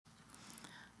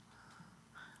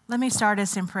Let me start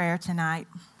us in prayer tonight.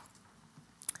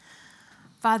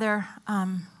 Father,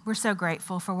 we're so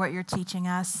grateful for what you're teaching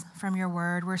us from your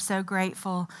word. We're so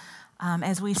grateful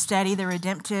as we study the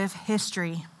redemptive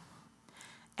history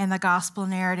and the gospel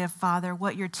narrative, Father,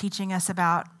 what you're teaching us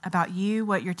about you,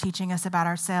 what you're teaching us about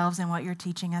ourselves, and what you're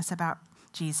teaching us about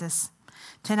Jesus.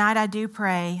 Tonight I do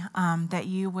pray that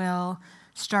you will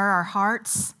stir our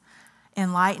hearts,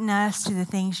 enlighten us to the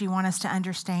things you want us to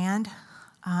understand.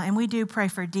 And we do pray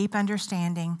for deep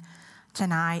understanding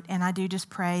tonight. And I do just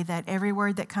pray that every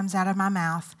word that comes out of my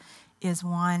mouth is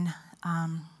one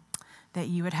that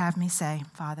you would have me say,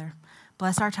 Father.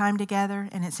 Bless our time together,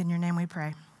 and it's in your name we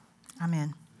pray.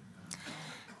 Amen.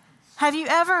 Have you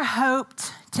ever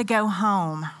hoped to go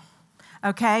home?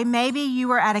 Okay, maybe you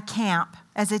were at a camp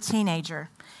as a teenager,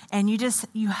 and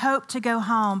you hope to go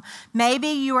home. Maybe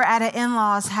you were at an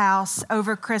in-law's house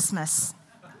over Christmas.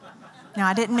 No,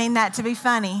 I didn't mean that to be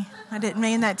funny. I didn't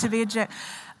mean that to be a joke.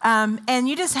 And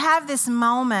you just have this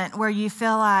moment where you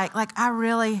feel like I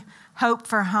really hope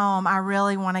for home. I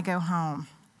really want to go home.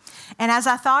 And as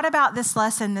I thought about this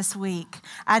lesson this week,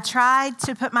 I tried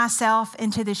to put myself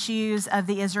into the shoes of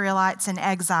the Israelites in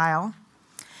exile.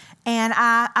 And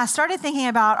I started thinking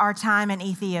about our time in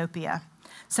Ethiopia.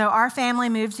 So our family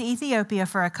moved to Ethiopia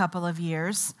for a couple of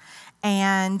years.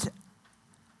 And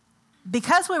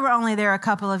because we were only there a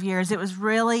couple of years, it was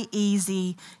really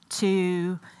easy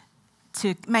to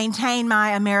maintain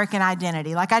my American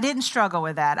identity. Like, I didn't struggle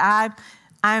with that.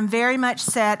 I'm very much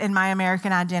set in my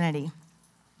American identity.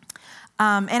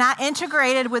 And I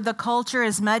integrated with the culture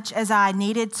as much as I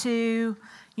needed to,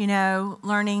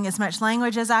 learning as much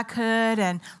language as I could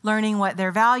and learning what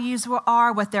their values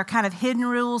are, what their kind of hidden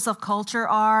rules of culture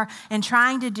are, and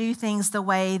trying to do things the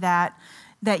way that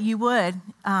you would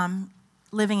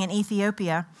living in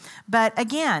Ethiopia. But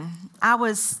again, I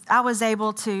was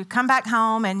able to come back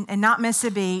home and not miss a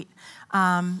beat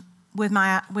with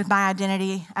my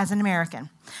identity as an American.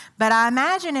 But I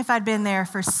imagine if I'd been there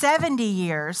for 70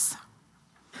 years,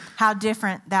 how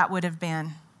different that would have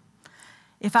been.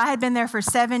 If I had been there for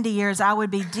 70 years, I would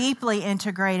be deeply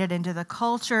integrated into the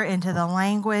culture, into the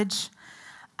language.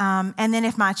 And then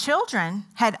if my children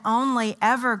had only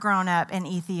ever grown up in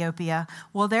Ethiopia,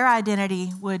 well, their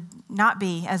identity would not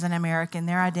be as an American.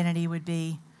 Their identity would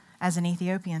be as an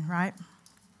Ethiopian, right?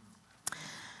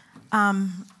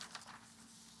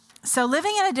 So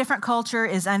living in a different culture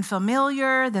is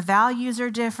unfamiliar. The values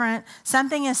are different.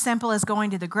 Something as simple as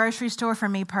going to the grocery store for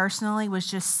me personally was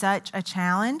just such a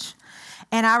challenge.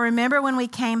 And I remember when we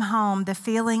came home, the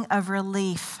feeling of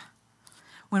relief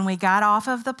when we got off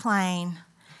of the plane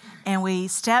and we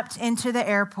stepped into the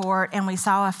airport and we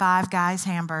saw a Five Guys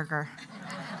hamburger.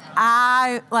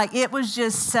 It was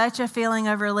just such a feeling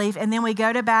of relief. And then we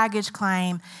go to baggage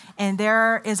claim, and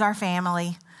there is our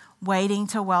family waiting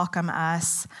to welcome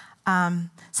us. I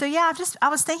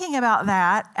was thinking about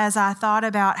that as I thought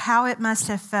about how it must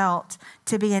have felt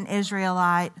to be an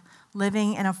Israelite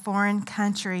living in a foreign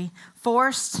country,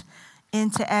 forced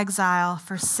into exile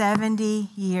for 70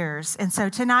 years. And so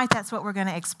tonight, that's what we're going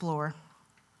to explore.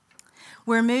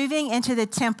 We're moving into the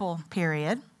temple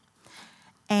period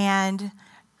and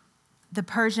the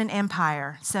Persian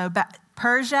Empire. So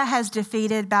Persia has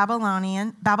defeated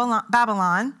Babylon.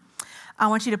 I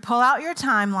want you to pull out your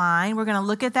timeline. We're going to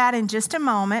look at that in just a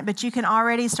moment, but you can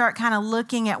already start kind of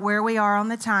looking at where we are on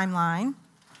the timeline.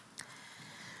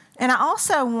 And I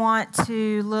also want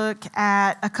to look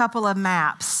at a couple of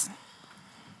maps.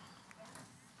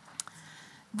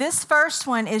 This first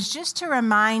one is just to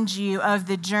remind you of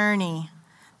the journey.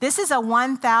 This is a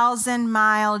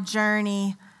 1,000-mile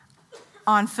journey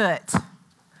on foot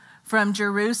from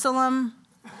Jerusalem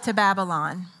to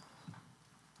Babylon.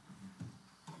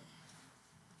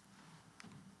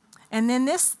 And then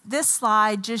this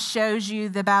slide just shows you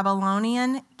the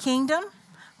Babylonian kingdom,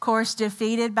 of course,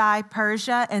 defeated by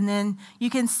Persia. And then you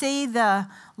can see the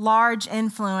large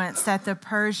influence that the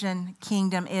Persian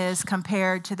kingdom is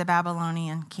compared to the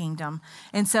Babylonian kingdom.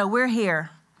 And so we're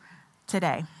here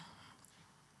today.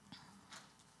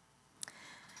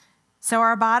 So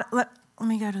let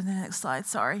me go to the next slide,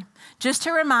 sorry. Just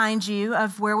to remind you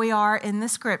of where we are in the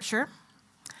scripture.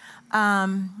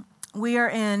 We are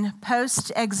in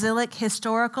post-exilic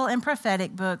historical and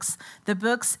prophetic books. The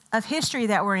books of history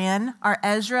that we're in are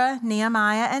Ezra,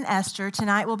 Nehemiah, and Esther.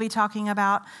 Tonight we'll be talking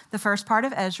about the first part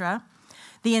of Ezra.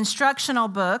 The instructional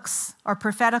books, or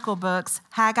prophetical books,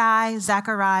 Haggai,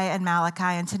 Zechariah, and Malachi.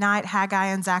 And tonight, Haggai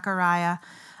and Zechariah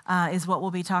is what we'll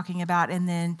be talking about. And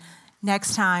then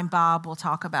next time, Bob will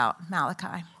talk about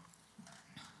Malachi.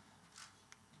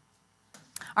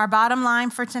 Our bottom line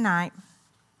for tonight: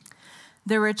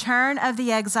 The return of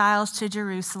the exiles to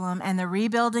Jerusalem and the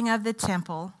rebuilding of the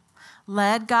temple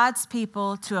led God's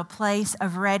people to a place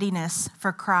of readiness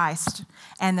for Christ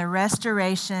and the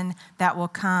restoration that will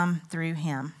come through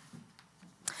him.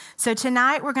 So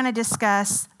tonight we're going to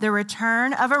discuss the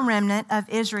return of a remnant of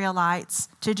Israelites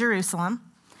to Jerusalem,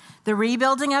 the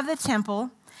rebuilding of the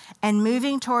temple, and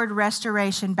moving toward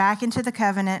restoration back into the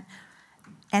covenant,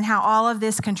 and how all of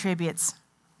this contributes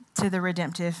to the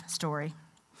redemptive story.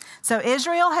 So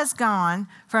Israel has gone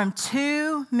from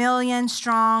 2 million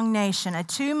strong nation, a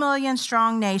 2 million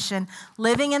strong nation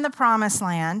living in the promised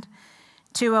land,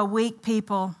 to a weak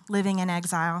people living in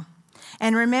exile.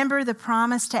 And remember the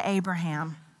promise to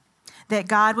Abraham that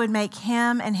God would make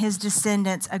him and his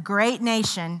descendants a great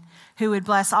nation who would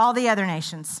bless all the other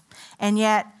nations. And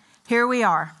yet, here we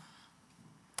are.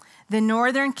 The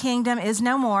northern kingdom is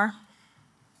no more.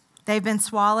 They've been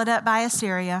swallowed up by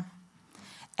Assyria.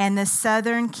 And the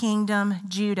southern kingdom,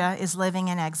 Judah, is living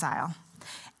in exile.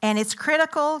 And it's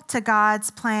critical to God's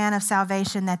plan of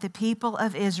salvation that the people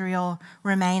of Israel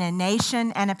remain a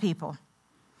nation and a people.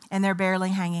 And they're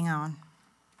barely hanging on.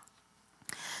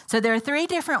 So there are 3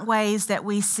 different ways that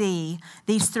we see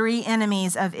these 3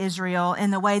 enemies of Israel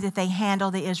in the way that they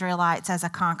handle the Israelites as a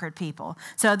conquered people.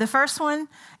 So the first one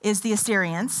is the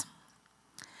Assyrians.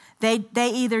 They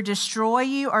either destroy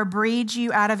you or breed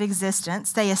you out of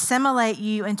existence. They assimilate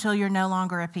you until you're no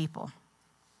longer a people.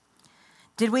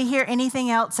 Did we hear anything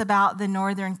else about the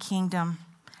northern kingdom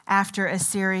after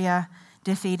Assyria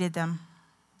defeated them?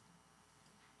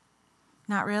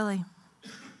 Not really.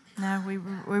 No, we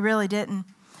really didn't.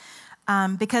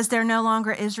 Because they're no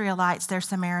longer Israelites, they're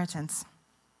Samaritans.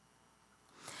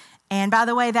 And by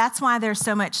the way, that's why there's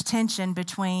so much tension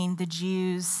between the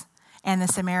Jews and the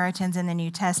Samaritans in the New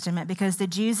Testament, because the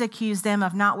Jews accuse them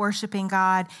of not worshiping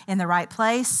God in the right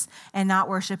place and not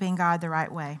worshiping God the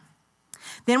right way.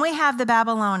 Then we have the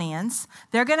Babylonians.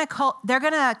 They're going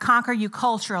to conquer you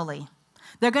culturally.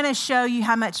 They're going to show you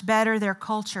how much better their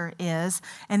culture is,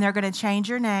 and they're going to change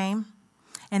your name,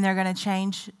 and they're going to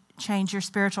change your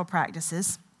spiritual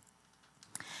practices.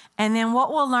 And then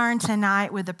what we'll learn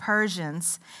tonight with the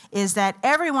Persians is that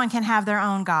everyone can have their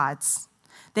own gods.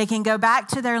 They can go back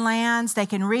to their lands. They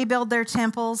can rebuild their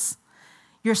temples.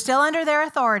 You're still under their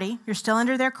authority. You're still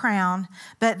under their crown,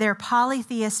 but they're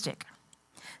polytheistic.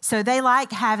 So they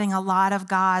like having a lot of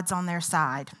gods on their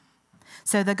side.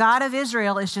 So the God of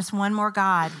Israel is just one more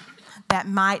God that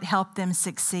might help them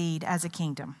succeed as a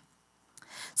kingdom.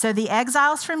 So the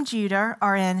exiles from Judah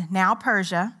are in now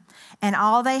Persia, and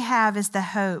all they have is the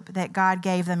hope that God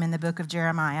gave them in the book of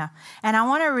Jeremiah. And I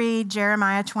want to read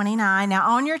Jeremiah 29. Now,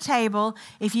 on your table,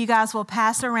 if you guys will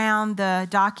pass around the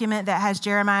document that has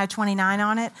Jeremiah 29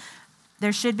 on it,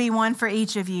 there should be one for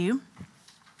each of you.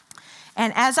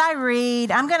 And as I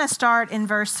read, I'm going to start in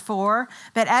verse 4,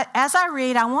 but as I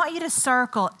read, I want you to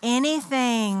circle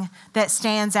anything that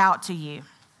stands out to you,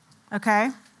 okay?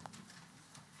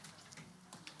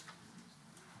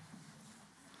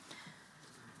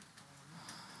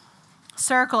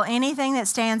 Circle anything that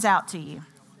stands out to you.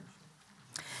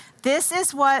 This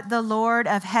is what the Lord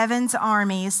of heaven's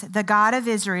armies, the God of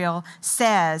Israel,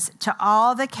 says to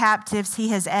all the captives he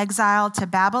has exiled to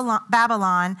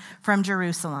Babylon from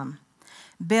Jerusalem.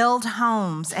 Build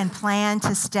homes and plan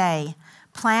to stay.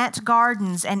 Plant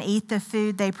gardens and eat the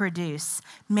food they produce.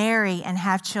 Marry and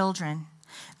have children.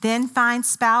 Then find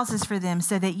spouses for them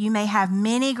so that you may have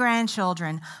many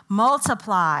grandchildren.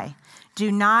 Multiply.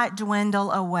 Do not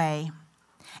dwindle away.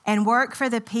 And work for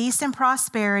the peace and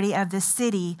prosperity of the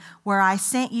city where I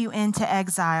sent you into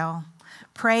exile.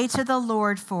 Pray to the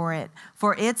Lord for it,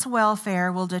 for its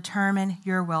welfare will determine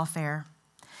your welfare.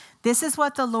 This is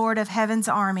what the Lord of heaven's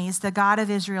armies, the God of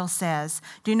Israel, says.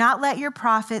 Do not let your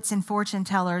prophets and fortune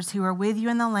tellers who are with you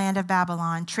in the land of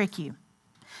Babylon trick you.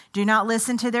 Do not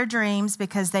listen to their dreams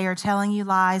because they are telling you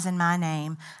lies in my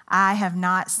name. I have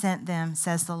not sent them,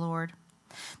 says the Lord.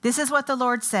 This is what the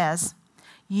Lord says.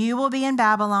 You will be in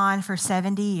Babylon for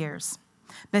 70 years.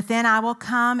 But then I will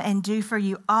come and do for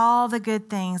you all the good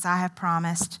things I have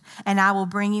promised, and I will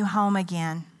bring you home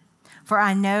again. For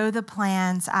I know the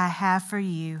plans I have for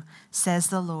you, says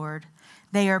the Lord.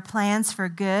 They are plans for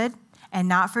good and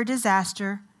not for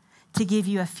disaster, to give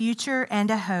you a future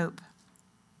and a hope.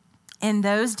 In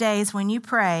those days when you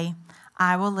pray,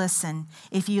 I will listen.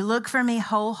 If you look for me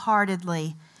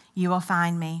wholeheartedly, you will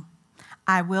find me.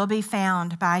 I will be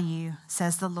found by you,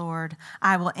 says the Lord.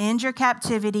 I will end your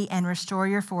captivity and restore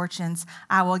your fortunes.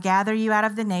 I will gather you out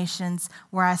of the nations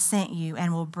where I sent you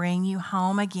and will bring you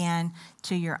home again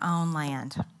to your own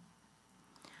land.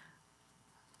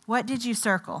 What did you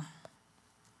circle?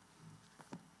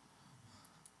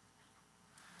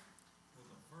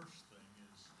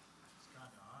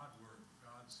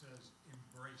 says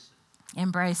embrace it.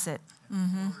 Embrace it.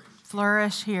 Mm-hmm.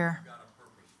 Flourish here. I've got a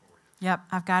purpose for you. Yep,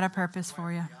 I've got a purpose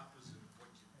for you. The opposite of what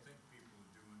you think people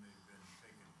do when they've been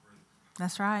taken prisoner.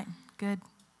 That's right. Good.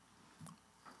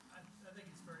 I think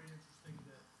it's very interesting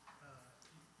that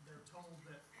they're told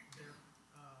that their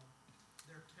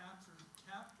captors'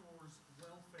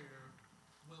 welfare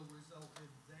will result in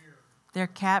Their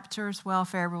captors'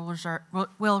 welfare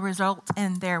will result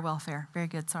in their welfare. Very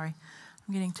good. Sorry.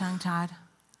 I'm getting tongue-tied.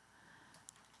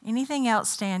 Anything else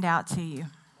stand out to you?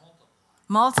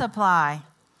 Multiply.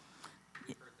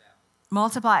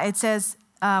 Multiply. It says,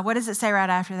 what does it say right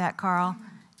after that, Carl?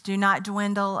 Do not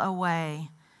dwindle away.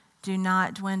 Do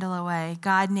not dwindle away.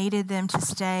 God needed them to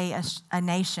stay a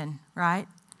nation, right? And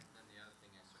then the other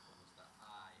thing I circled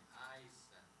was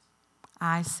the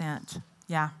I sent.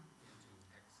 Yeah. Into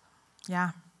exile.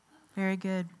 Yeah. Very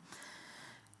good.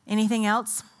 Anything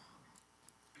else?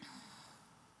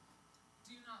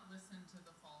 Do not listen to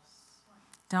the false.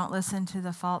 Don't listen to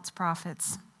the false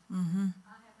prophets. Mm-hmm.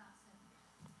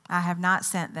 I have not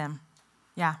sent them.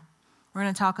 Yeah. We're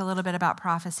going to talk a little bit about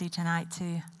prophecy tonight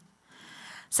too.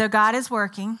 So God is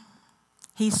working.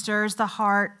 He stirs the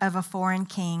heart of a foreign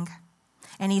king,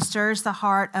 and he stirs the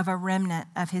heart of a remnant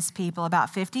of his people, about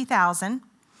 50,000,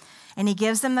 and he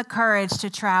gives them the courage to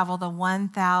travel the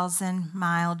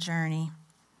 1,000-mile journey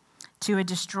to a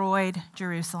destroyed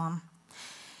Jerusalem.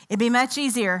 It'd be much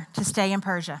easier to stay in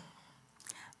Persia,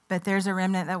 but there's a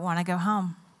remnant that want to go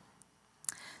home.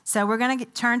 So we're going to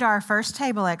turn to our first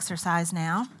table exercise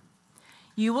now.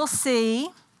 You will see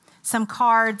some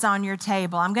cards on your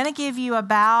table. I'm going to give you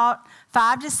about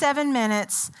 5 to 7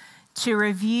 minutes to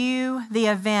review the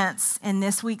events in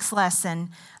this week's lesson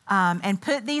and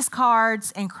put these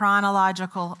cards in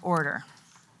chronological order.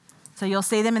 So you'll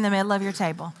see them in the middle of your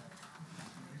table.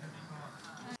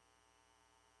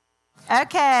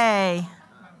 Okay.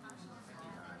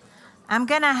 I'm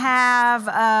going to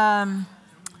have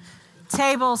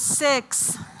table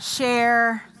 6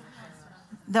 share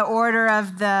the order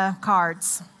of the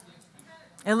cards.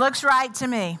 It looks right to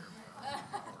me.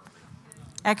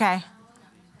 Okay.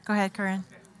 Go ahead, Corinne.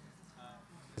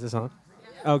 Is this on?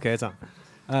 Okay, it's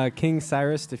on. King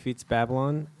Cyrus defeats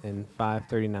Babylon in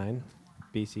 539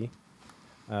 BC.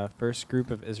 First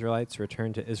group of Israelites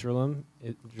returned to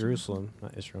Jerusalem,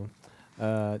 not Israel,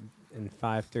 in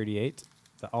 538.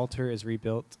 The altar is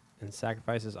rebuilt and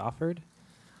sacrifices offered.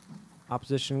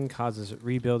 Opposition causes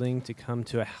rebuilding to come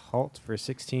to a halt for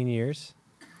 16 years.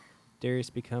 Darius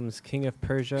becomes king of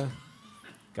Persia.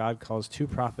 God calls 2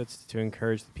 prophets to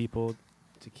encourage the people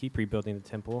to keep rebuilding the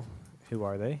temple. Who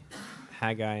are they?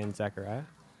 Haggai and Zechariah.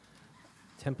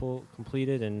 Temple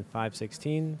completed in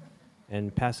 516,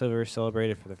 and Passover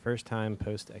celebrated for the first time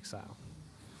post-exile.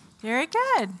 Very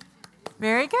good.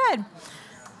 Very good.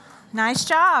 Nice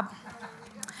job.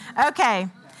 Okay.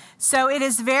 So it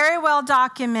is very well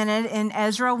documented in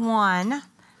Ezra 1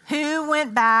 who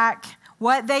went back,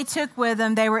 what they took with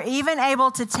them. They were even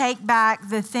able to take back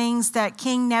the things that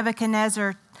King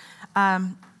Nebuchadnezzar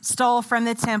stole from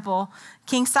the temple.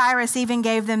 King Cyrus even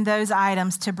gave them those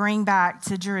items to bring back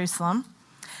to Jerusalem.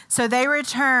 So they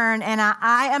return, and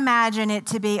I imagine it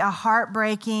to be a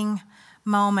heartbreaking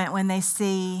moment when they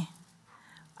see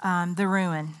the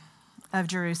ruin of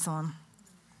Jerusalem.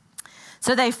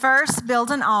 So they first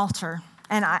build an altar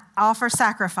and offer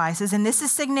sacrifices. And this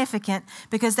is significant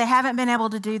because they haven't been able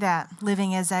to do that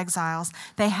living as exiles.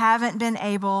 They haven't been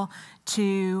able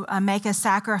to make a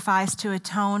sacrifice to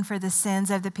atone for the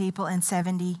sins of the people in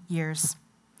 70 years.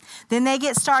 Then they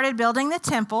get started building the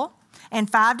temple. And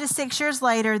 5 to 6 years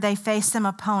later, they face some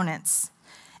opponents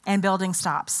and building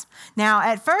stops. Now,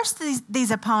 at first, these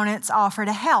opponents offer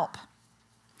to help.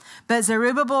 But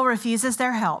Zerubbabel refuses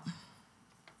their help.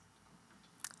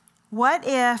 What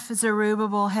if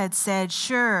Zerubbabel had said,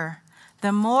 sure,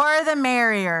 the more the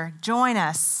merrier, join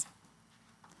us?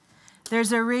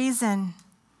 There's a reason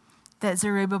that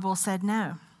Zerubbabel said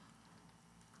no.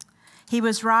 He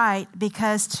was right,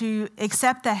 because to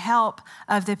accept the help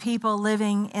of the people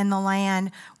living in the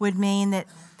land would mean that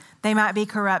they might be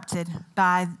corrupted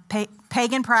by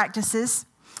pagan practices,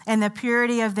 and the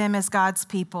purity of them as God's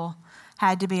people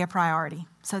had to be a priority.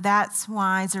 So that's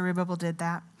why Zerubbabel did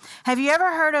that. Have you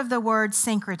ever heard of the word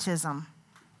syncretism?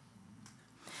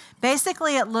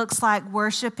 Basically, it looks like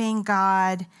worshiping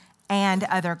God and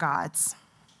other gods.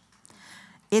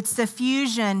 It's the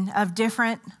fusion of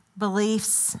different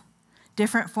beliefs,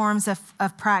 different forms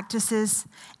of practices.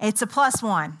 It's a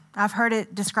 +1. I've heard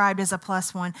it described as a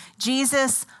 +1.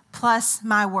 Jesus plus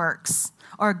my works,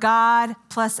 or God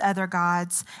plus other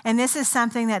gods. And this is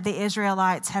something that the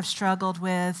Israelites have struggled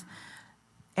with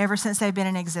ever since they've been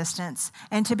in existence.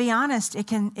 And to be honest, it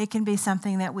can be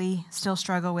something that we still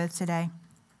struggle with today.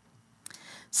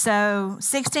 So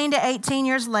 16 to 18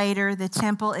 years later, the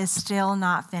temple is still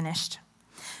not finished.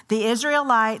 The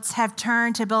Israelites have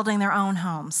turned to building their own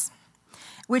homes,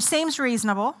 which seems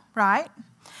reasonable, right?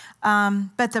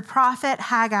 But the prophet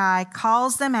Haggai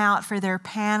calls them out for their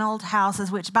paneled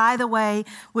houses, which, by the way,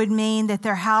 would mean that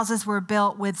their houses were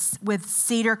built with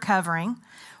cedar covering,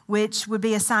 which would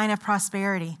be a sign of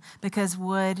prosperity because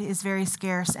wood is very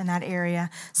scarce in that area.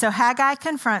 So Haggai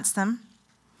confronts them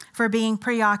for being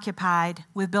preoccupied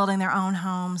with building their own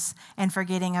homes and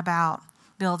forgetting about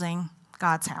building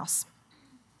God's house.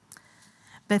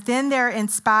 But then they're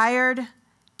inspired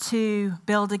to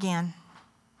build again.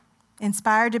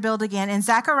 Inspired to build again. And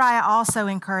Zechariah also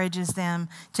encourages them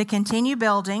to continue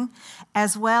building,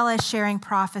 as well as sharing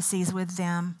prophecies with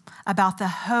them about the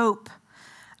hope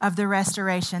of the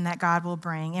restoration that God will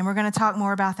bring. And we're going to talk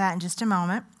more about that in just a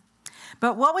moment.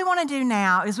 But what we want to do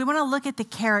now is we want to look at the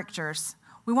characters.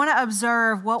 We want to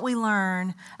observe what we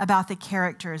learn about the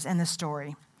characters in the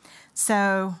story.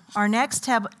 So our next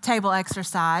table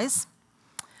exercise,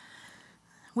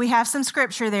 we have some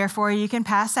scripture there for you. You can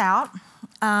pass out.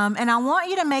 And I want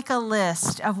you to make a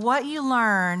list of what you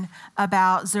learn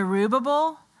about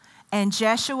Zerubbabel and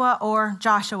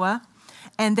Joshua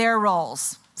and their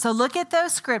roles. So look at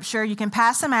those scripture. You can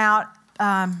pass them out,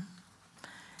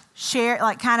 share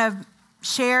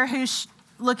who's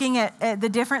looking at the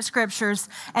different scriptures.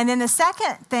 And then the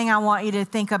second thing I want you to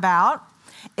think about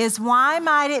is why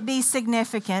might it be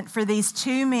significant for these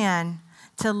two men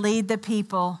to lead the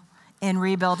people in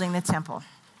rebuilding the temple?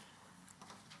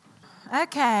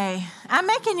 Okay, I'm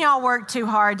making y'all work too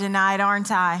hard tonight,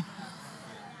 aren't I?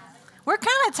 We're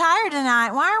kind of tired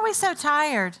tonight. Why are we so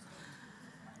tired?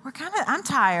 I'm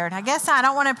tired. I guess I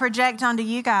don't want to project onto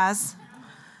you guys.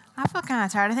 I feel kind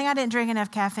of tired. I think I didn't drink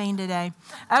enough caffeine today.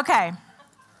 Okay.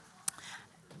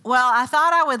 Well, I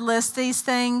thought I would list these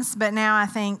things, but now I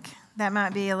think that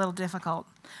might be a little difficult.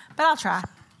 But I'll try.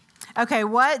 Okay,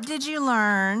 what did you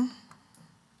learn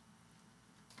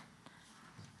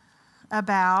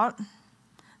about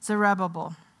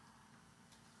Zerubbabel?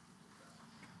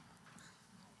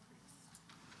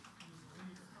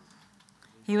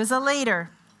 He was a leader.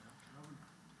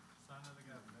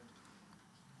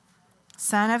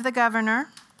 Son of the governor.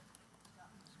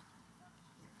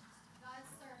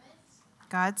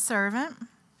 God's servant.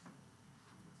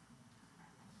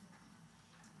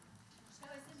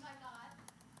 Chosen by God.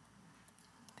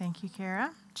 Thank you,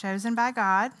 Kara. Chosen by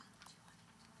God.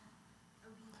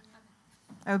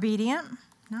 Obedient.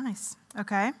 Nice.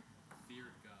 Okay.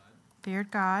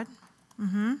 Feared God.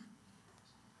 Mm-hmm.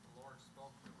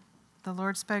 The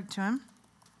Lord spoke to him.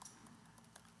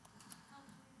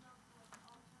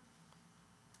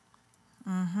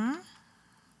 Mm-hmm.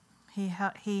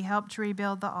 He helped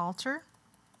rebuild the altar.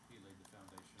 He laid the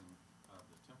foundation of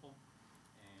the temple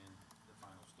and the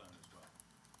final stone as well.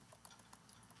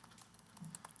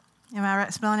 Am I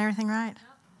right, spelling everything right? Yep.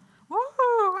 Woo!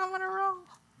 I'm on a roll.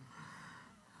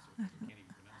 Can't even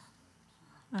pronounce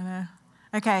it. I know.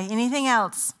 Okay, anything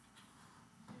else?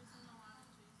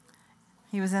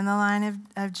 He was in the line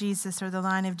of Jesus, or the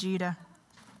line of Judah.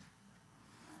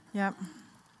 Yep. God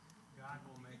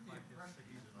will make like this.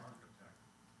 He's an architect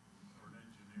or an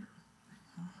engineer.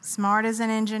 Smart as an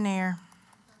engineer.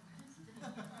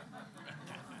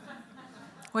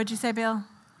 What'd you say, Bill?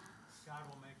 God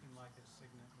will make him like a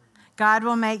signet ring. God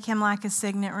will make him like a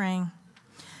signet ring.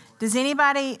 Does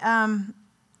anybody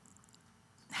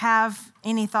have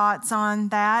any thoughts on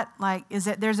that? Like,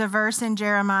 there's a verse in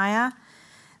Jeremiah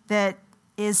that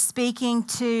is speaking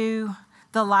to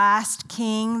the last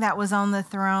king that was on the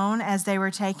throne as they were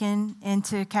taken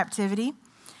into captivity.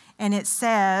 And it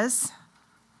says,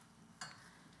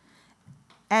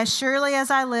 "As surely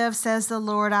as I live, says the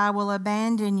Lord, I will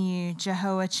abandon you,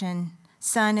 Jehoiachin,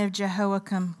 son of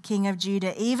Jehoiakim, king of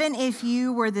Judah. Even if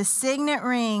you were the signet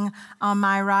ring on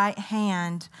my right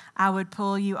hand, I would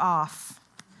pull you off."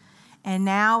 And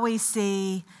now we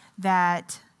see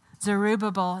that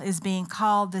Zerubbabel is being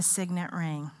called the signet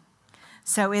ring.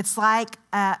 So it's like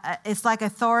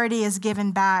authority is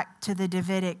given back to the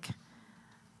Davidic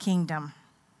kingdom.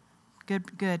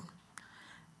 Good.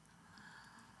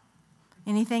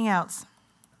 Anything else?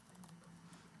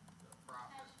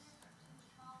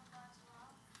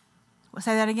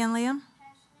 Say that again, Liam.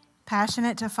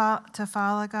 Passionate to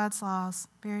follow God's laws.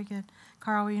 Very good.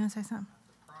 Carl, were you going to say something?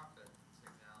 The prophets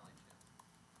acknowledge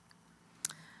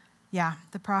him. Yeah,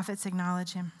 the prophets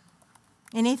acknowledge him.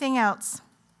 Anything else?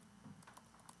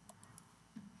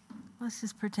 Let's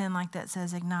just pretend like that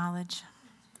says acknowledge.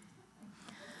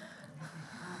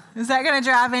 Is that going to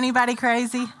drive anybody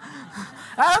crazy?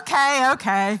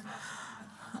 Okay.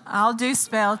 I'll do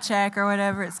spell check or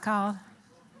whatever it's called.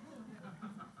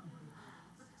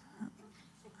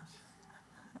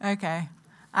 Okay.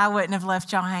 I wouldn't have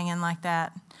left y'all hanging like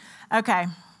that. Okay.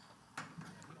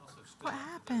 What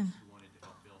happened? Who wanted to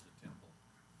help build the temple.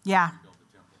 Yeah, Build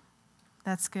the temple.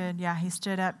 that's good. Yeah, he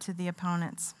stood up to the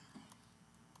opponents.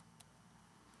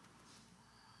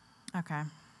 Okay.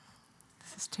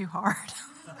 This is too hard.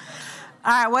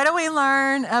 All right, what do we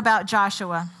learn about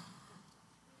Joshua?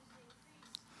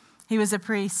 He was a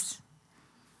priest.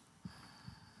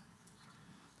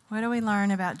 What do we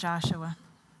learn about Joshua?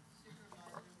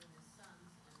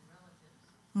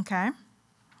 Okay.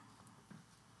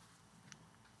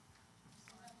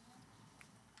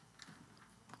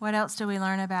 What else do we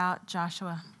learn about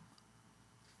Joshua?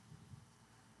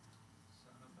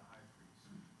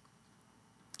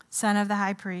 Son of the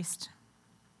high priest.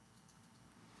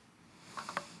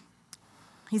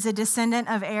 He's a descendant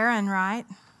of Aaron, right?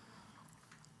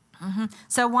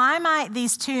 So why might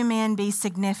these two men be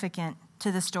significant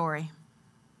to the story?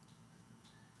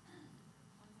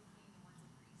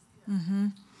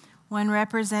 One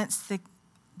represents the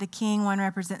king, one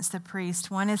represents the priest.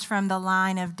 One is from the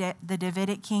line of the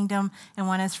Davidic kingdom, and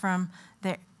one is from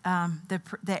the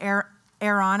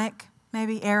Aaronic,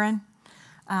 maybe Aaron,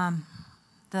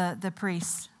 the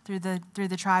priest through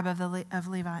the tribe of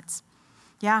Levites.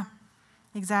 Yeah,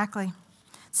 exactly.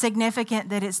 Significant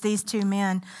that it's these two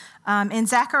men. In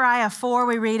Zechariah 4,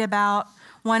 we read about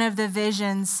one of the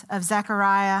visions of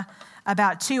Zechariah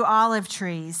about two olive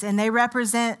trees, and they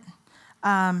represent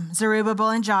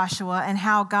Zerubbabel and Joshua and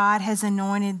how God has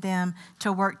anointed them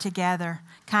to work together,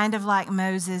 kind of like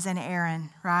Moses and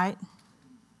Aaron, right?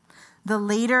 The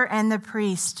leader and the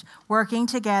priest working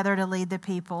together to lead the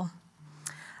people.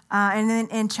 And then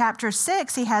in chapter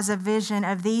 6, he has a vision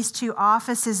of these two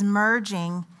offices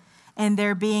merging and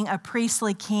there being a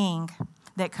priestly king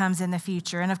that comes in the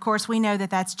future. And of course, we know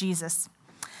that that's Jesus.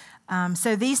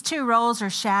 So these two roles are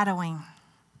shadowing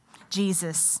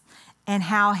Jesus and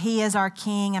how he is our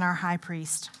king and our high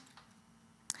priest.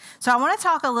 So I want to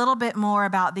talk a little bit more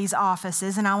about these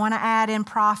offices, and I want to add in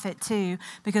prophet too,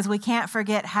 because we can't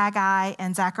forget Haggai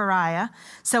and Zechariah.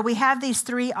 So we have these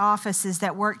three offices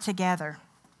that work together.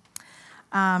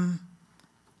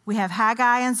 We have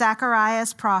Haggai and Zechariah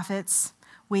as prophets.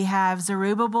 We have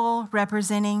Zerubbabel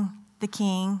representing the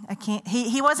king.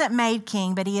 He wasn't made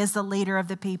king, but he is the leader of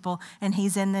the people, and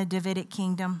he's in the Davidic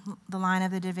kingdom, the line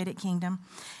of the Davidic kingdom.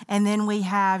 And then we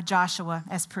have Joshua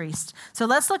as priest. So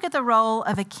let's look at the role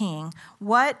of a king.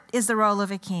 What is the role of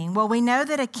a king? Well, we know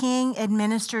that a king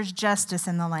administers justice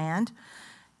in the land.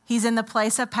 He's in the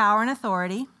place of power and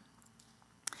authority.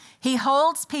 He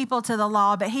holds people to the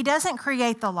law, but he doesn't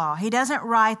create the law. He doesn't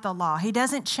write the law. He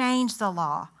doesn't change the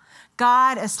law.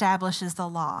 God establishes the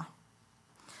law.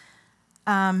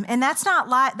 And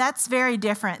that's very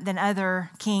different than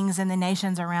other kings and the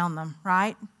nations around them,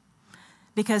 right?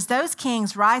 Because those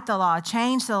kings write the law,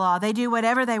 change the law. They do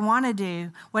whatever they want to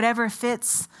do, whatever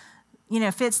fits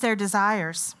their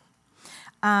desires.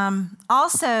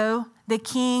 Also, the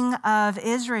king of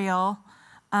Israel,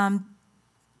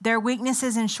 their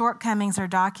weaknesses and shortcomings are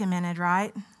documented,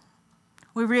 right?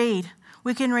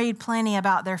 We can read plenty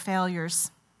about their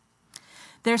failures.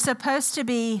 They're supposed to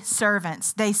be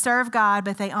servants. They serve God,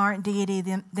 but they aren't deity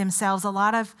themselves. A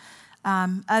lot of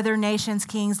other nations'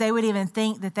 kings, they would even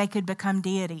think that they could become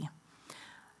deity.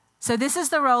 So this is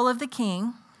the role of the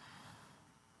king.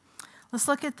 Let's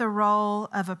look at the role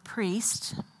of a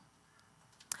priest.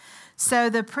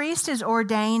 So the priest is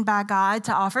ordained by God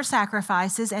to offer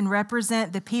sacrifices and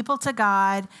represent the people to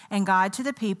God and God to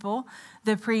the people.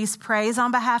 The priest prays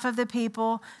on behalf of the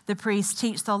people. The priests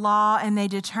teach the law, and they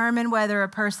determine whether a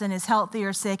person is healthy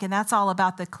or sick, and that's all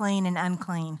about the clean and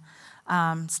unclean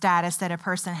status that a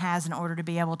person has in order to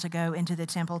be able to go into the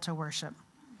temple to worship.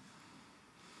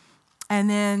 And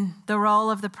then the role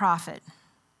of the prophet.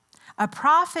 A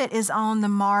prophet is on the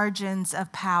margins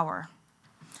of power.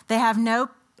 They have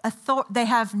authority. They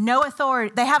have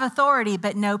authority,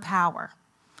 but no power.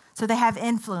 So they have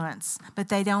influence, but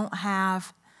they don't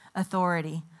have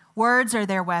authority. Words are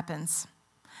their weapons.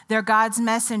 They're God's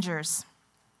messengers.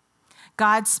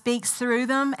 God speaks through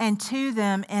them and to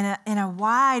them in a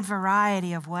wide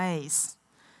variety of ways,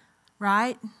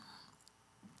 right?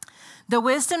 The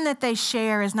wisdom that they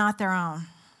share is not their own.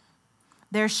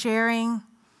 They're sharing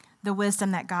the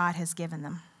wisdom that God has given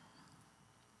them.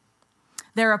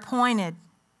 They're appointed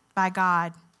by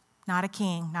God, not a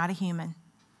king, not a human.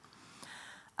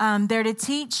 They're to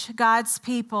teach God's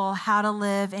people how to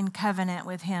live in covenant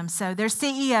with Him. So they're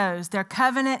CEOs, they're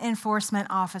covenant enforcement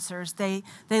officers. They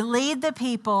lead the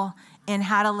people in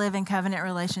how to live in covenant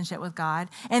relationship with God.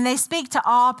 And they speak to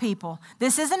all people.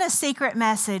 This isn't a secret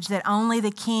message that only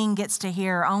the king gets to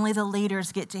hear, or only the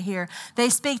leaders get to hear. They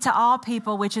speak to all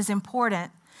people, which is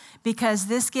important because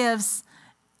this gives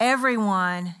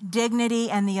everyone dignity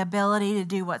and the ability to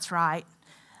do what's right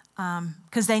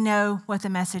because they know what the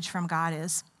message from God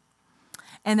is.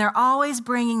 And they're always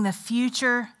bringing the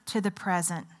future to the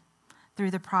present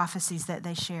through the prophecies that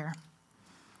they share.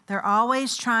 They're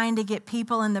always trying to get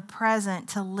people in the present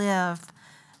to live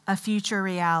a future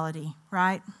reality,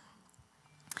 right?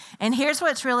 And here's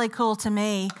what's really cool to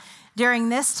me. During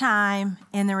this time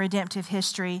in the redemptive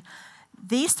history,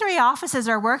 these three offices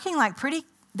are working pretty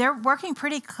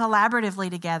collaboratively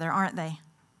together, aren't they?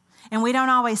 And we don't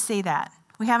always see that.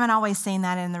 We haven't always seen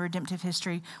that in the redemptive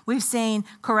history. We've seen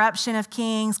corruption of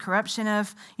kings, corruption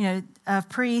of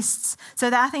priests. So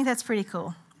I think that's pretty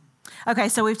cool. Okay,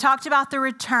 so we've talked about the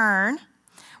return.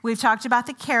 We've talked about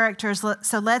the characters.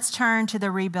 So let's turn to the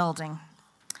rebuilding.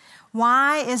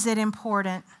 Why is it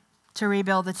important to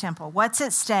rebuild the temple? What's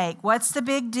at stake? What's the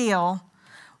big deal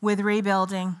with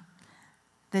rebuilding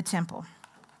the temple?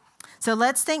 So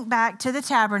let's think back to the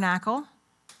tabernacle.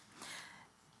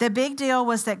 The big deal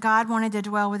was that God wanted to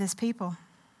dwell with His people.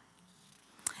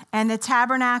 And the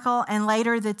tabernacle and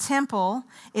later the temple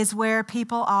is where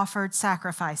people offered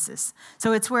sacrifices.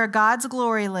 So it's where God's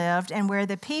glory lived and where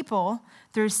the people,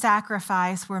 through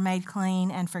sacrifice, were made clean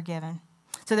and forgiven.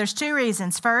 So there's two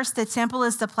reasons. First, the temple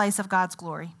is the place of God's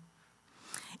glory.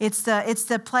 It's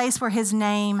the place where His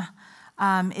name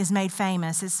is made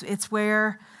famous. It's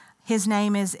where His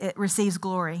name it receives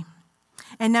glory.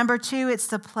 And number two, it's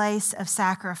the place of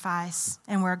sacrifice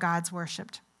and where God's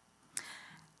worshiped.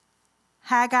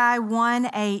 Haggai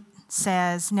 1:8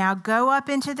 says, "Now go up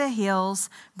into the hills,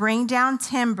 bring down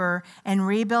timber, and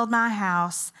rebuild my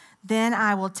house. Then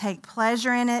I will take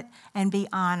pleasure in it and be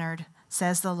honored,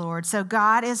 says the Lord." So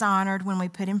God is honored when we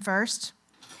put Him first.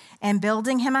 And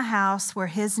building Him a house where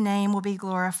His name will be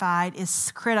glorified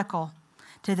is critical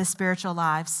to the spiritual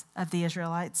lives of the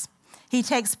Israelites. He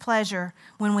takes pleasure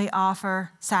when we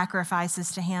offer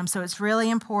sacrifices to Him. So it's really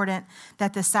important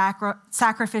that the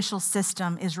sacrificial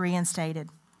system is reinstated.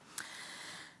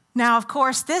 Now, of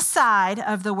course, this side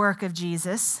of the work of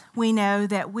Jesus, we know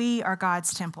that we are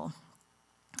God's temple.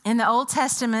 In the Old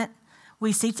Testament,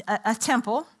 we see a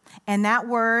temple, and that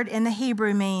word in the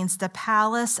Hebrew means the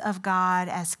palace of God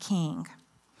as king.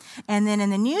 And then in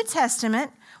the New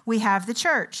Testament, we have the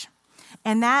church.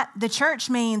 And the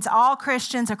church means all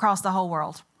Christians across the whole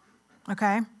world,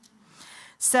 okay?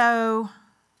 So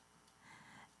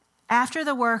after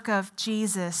the work of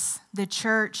Jesus, the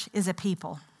church is a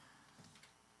people.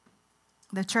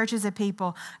 The church is a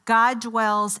people. God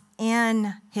dwells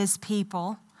in His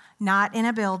people, not in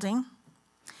a building.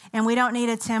 And we don't need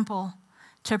a temple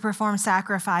to perform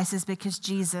sacrifices because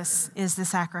Jesus is the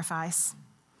sacrifice.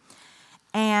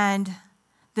 And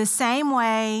the same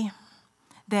way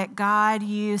that God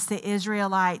used the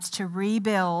Israelites to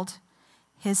rebuild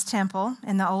His temple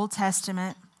in the Old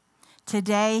Testament,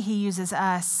 today He uses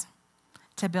us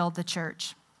to build the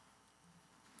church.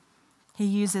 He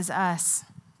uses us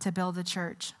to build the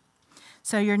church.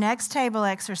 So your next table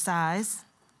exercise.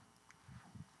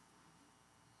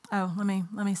 Oh, let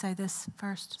me say this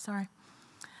first. Sorry.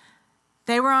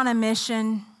 They were on a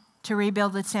mission to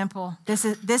rebuild the temple. This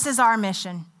is our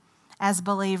mission as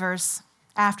believers.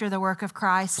 After the work of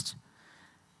Christ,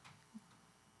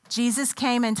 Jesus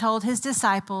came and told His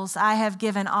disciples, "I have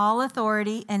given all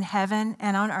authority in heaven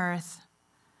and on earth."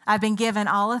 I've been given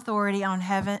all authority in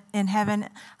heaven.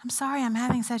 I'm sorry, I'm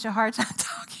having such a hard time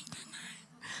talking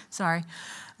tonight. Sorry.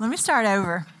 Let me start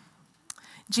over.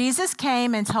 Jesus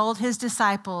came and told His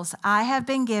disciples, "I have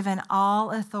been given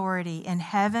all authority in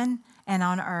heaven and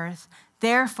on earth.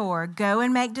 Therefore, go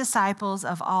and make disciples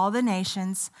of all the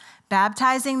nations,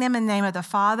 baptizing them in the name of the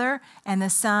Father and the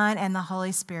Son and the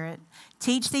Holy Spirit.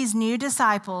 Teach these new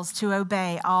disciples to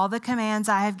obey all the commands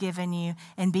I have given you,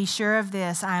 and be sure of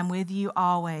this, I am with you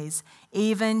always,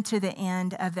 even to the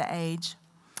end of the age."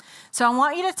 So I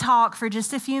want you to talk for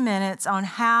just a few minutes on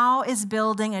how is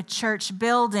building a church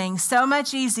building so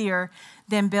much easier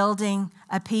than building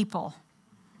a people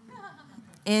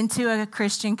into a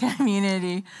Christian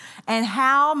community, and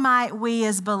how might we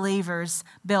as believers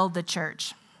build the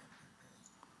church?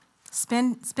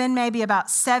 Spend maybe about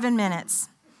 7 minutes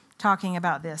talking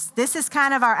about this. This is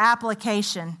kind of our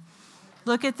application, a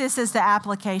Look at this as the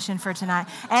application for tonight.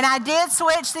 And I did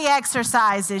switch the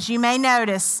exercises. You may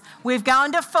notice we've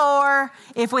gone to 4.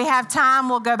 If we have time,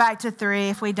 we'll go back to 3.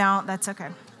 If we don't, that's okay.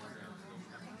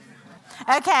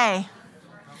 Okay.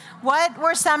 What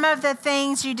were some of the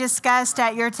things you discussed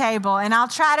at your table? And I'll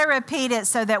try to repeat it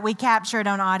so that we capture it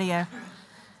on audio.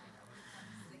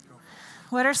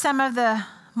 What are some of the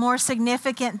more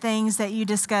significant things that you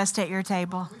discussed at your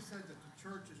table? We said that the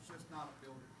church is just not a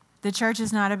building. The church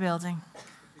is not a building.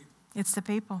 It's the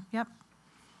people. Yep.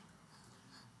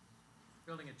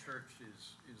 Building a church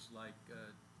is like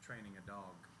training a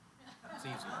dog. It's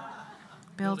easy.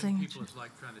 Building. People is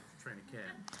like trying to train a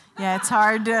cat. Yeah, it's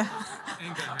hard to.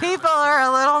 People are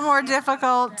a little more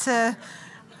difficult to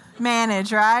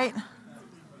manage, right?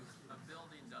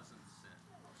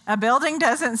 A building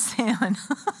doesn't sin.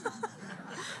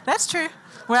 That's true.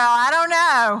 Well, I don't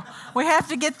know. We had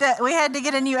to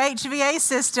get a new HVA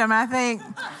system, I think,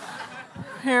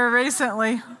 here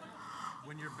recently.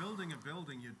 When you're building a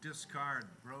building, you discard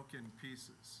broken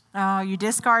pieces. Oh, you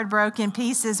discard broken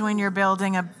pieces when you're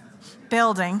building a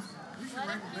building.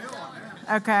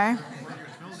 Okay. When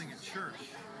you're building a church,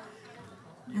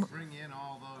 you bring in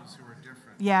all those who are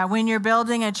different. Yeah, when you're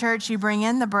building a church, you bring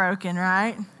in the broken,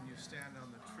 right? And you stand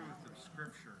on the truth of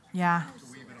Scripture Yeah, to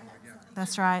weave it all together.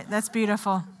 that's right. That's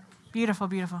beautiful. Beautiful,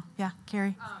 beautiful. Yeah,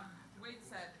 Carrie? Wade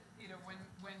said,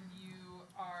 when you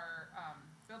are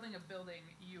building a building,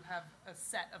 you have a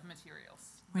set of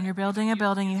materials. When you're building a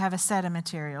building, you have a set of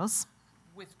materials.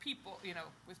 With people,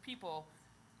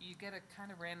 you get a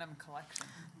kind of random collection,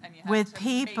 and you have With to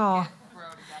people, make it grow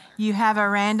together. You have a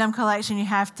random collection. You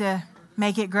have to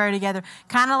make it grow together.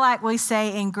 Kind of like we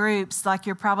say in groups, like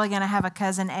you're probably going to have a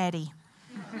Cousin Eddie.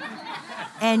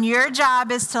 And your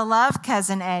job is to love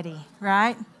Cousin Eddie,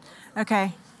 right?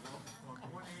 Okay. On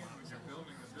one hand, when you're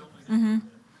building a building,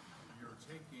 you're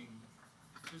taking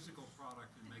physical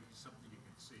product and making something you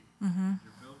can see.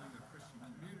 You're building a Christian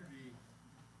community,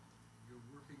 you're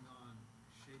working on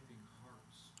shaping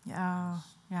hearts, Oh,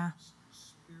 yeah.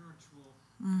 spiritual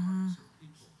hearts of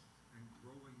people, and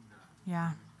growing that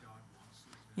Yeah. that God wants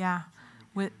it. And Yeah. trying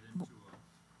to With- get it into a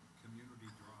community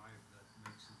drive that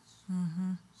makes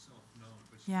itself known,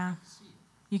 but you Yeah. can't see it.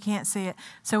 You can't see it.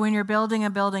 So when you're building a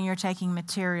building, you're taking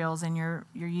materials and you're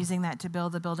using that to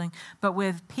build the building. But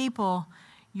with people,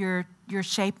 you're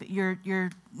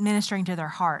ministering to their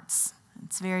hearts.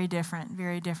 It's very different,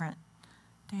 very different.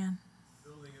 Dan?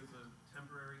 Building is a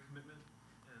temporary commitment,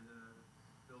 and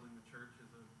building the church is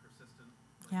a persistent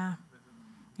Yeah.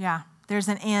 commitment. Yeah. There's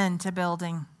an end to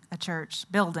building a church,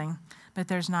 but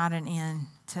there's not an end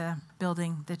to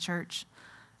building the church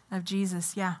of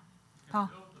Jesus. Yeah. Paul?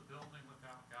 Build the building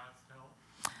without God's help.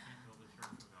 You can build a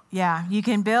church without. Yeah, you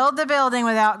can build the building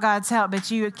without God's help, but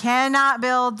you cannot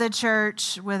build the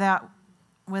church without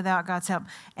God's help.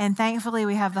 And thankfully,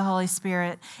 we have the Holy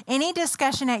Spirit. Any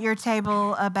discussion at your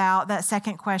table about that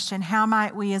second question, how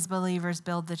might we as believers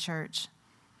build the church?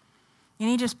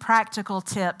 Any just practical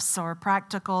tips or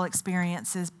practical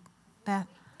experiences? Beth?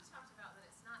 We talked about that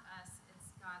it's not us,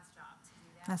 it's God's job to do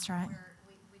that. That's right.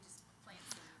 We just plant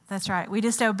seeds. That's right. We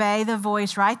just obey the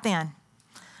voice right then.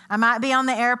 I might be on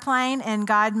the airplane and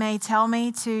God may tell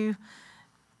me to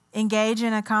engage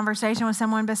in a conversation with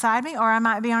someone beside me, or I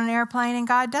might be on an airplane and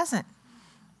God doesn't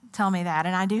tell me that.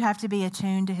 And I do have to be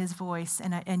attuned to his voice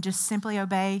and just simply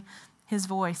obey his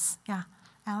voice. Yeah,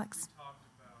 Alex? Talked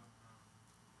about,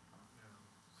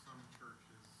 some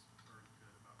churches are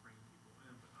good about bringing people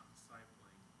in, but not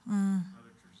discipling.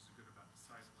 Other churches are good about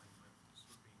discipling, but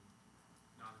sort of being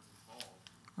not as involved.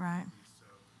 Right.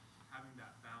 So having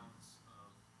that balance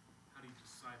of how do you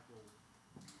disciple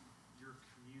your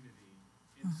community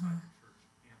inside the church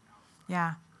and outside Yeah.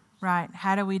 the church. Right.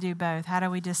 How do we do both? How do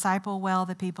we disciple well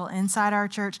the people inside our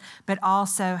church, but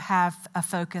also have a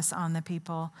focus on the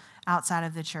people outside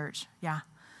of the church? Yeah.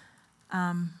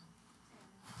 John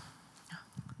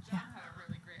had a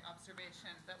really great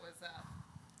observation that was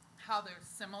how they're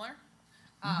similar.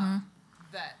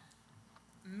 That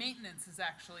maintenance is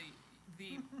actually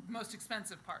the most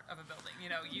expensive part of a building. You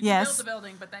can Yes. build the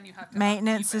building, but then you have to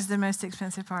Maintenance upkeep is it. the most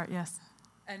expensive part, yes.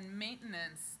 And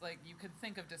maintenance, like you could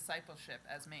think of discipleship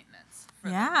as maintenance for,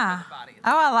 Yeah. the body.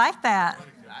 Oh, I like that.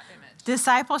 That image.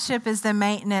 Discipleship is the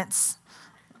maintenance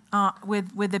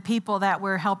with the people that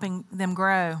we're helping them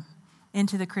grow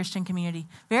into the Christian community.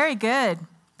 Very good.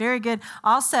 Very good.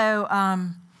 Also,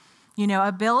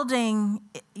 a building,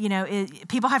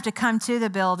 people have to come to the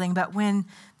building, but when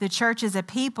the church is a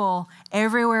people,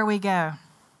 everywhere we go,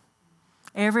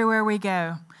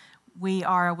 we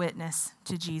are a witness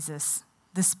to Jesus.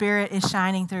 The Spirit is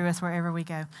shining through us wherever we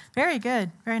go. Very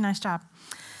good. Very nice job.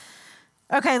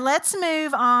 Okay, let's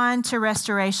move on to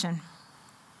restoration.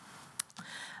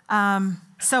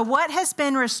 So what has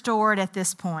been restored at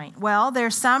this point? Well,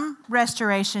 there's some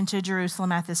restoration to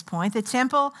Jerusalem at this point. The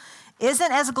temple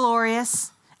isn't as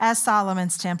glorious as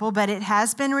Solomon's temple, but it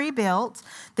has been rebuilt.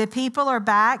 The people are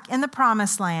back in the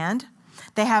promised land.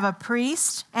 They have a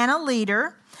priest and a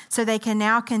leader, so they can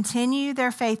now continue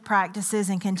their faith practices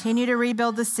and continue to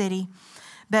rebuild the city.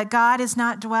 But God is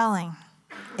not dwelling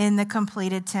in the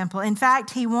completed temple. In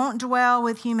fact, he won't dwell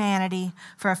with humanity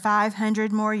for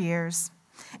 500 more years.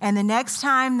 And the next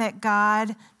time that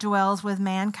God dwells with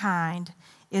mankind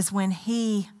is when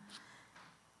he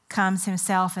comes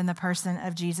himself in the person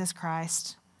of Jesus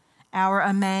Christ, our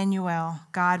Emmanuel,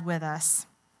 God with us.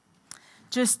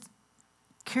 Just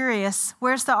curious,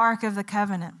 where's the Ark of the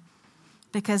Covenant?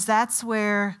 Because that's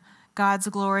where God's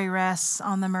glory rests,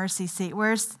 on the mercy seat.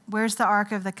 Where's the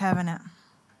Ark of the Covenant?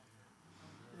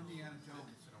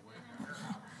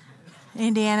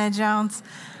 Indiana Jones.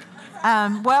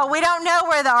 Well, we don't know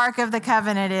where the Ark of the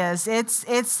Covenant is. It's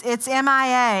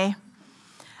MIA.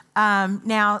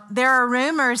 Now, there are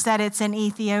rumors that it's in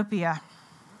Ethiopia.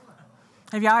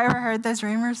 Have y'all ever heard those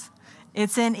rumors?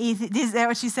 It's in is that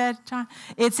what you said, John?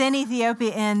 It's in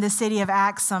Ethiopia, in the city of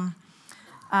Axum.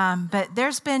 But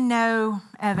there's been no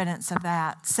evidence of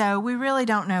that. So we really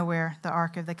don't know where the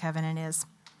Ark of the Covenant is.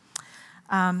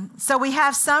 So we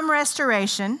have some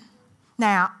restoration.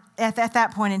 Now, at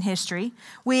that point in history,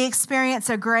 we experience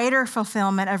a greater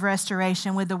fulfillment of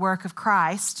restoration with the work of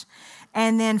Christ,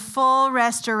 and then full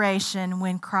restoration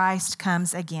when Christ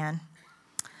comes again.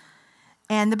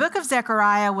 And the book of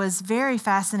Zechariah was very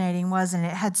fascinating, wasn't it?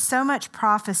 It had so much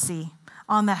prophecy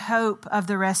on the hope of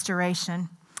the restoration.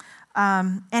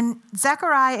 And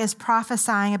Zechariah is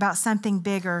prophesying about something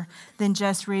bigger than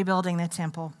just rebuilding the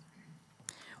temple.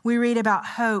 We read about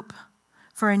hope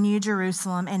for a new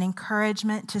Jerusalem and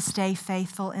encouragement to stay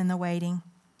faithful in the waiting.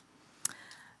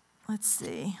 Let's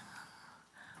see.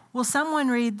 Will someone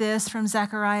read this from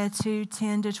Zechariah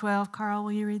 2:10-12? Carl,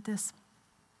 will you read this?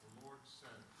 The Lord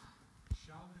said,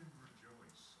 "Shout and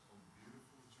rejoice, O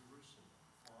beautiful Jerusalem,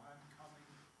 for I am coming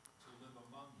to live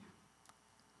among you.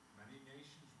 Many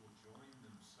nations will join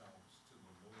themselves to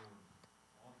the Lord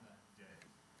on that day.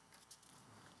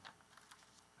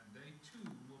 And they too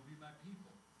will be my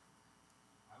people.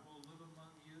 I will live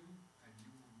among you, and you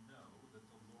will know that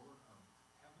the Lord of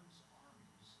heaven's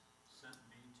armies sent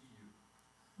me to you.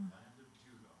 The land of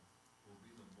Judah will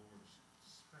be the Lord's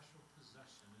special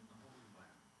possession in the Holy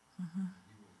Land.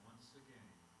 He will once again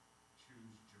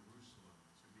choose Jerusalem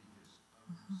to be his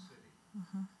own city."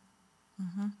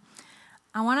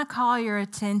 I want to call your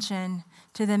attention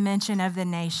to the mention of the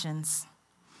nations,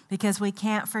 because we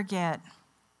can't forget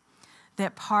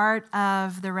that part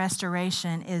of the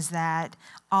restoration is that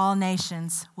all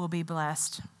nations will be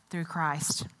blessed through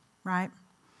Christ, right?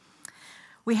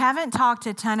 We haven't talked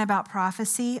a ton about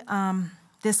prophecy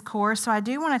this course, so I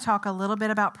do want to talk a little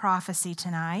bit about prophecy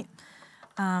tonight.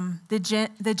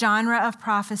 The genre of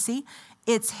prophecy,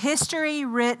 it's history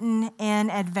written in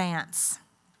advance.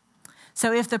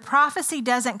 So if the prophecy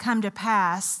doesn't come to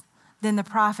pass, then the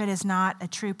prophet is not a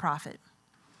true prophet.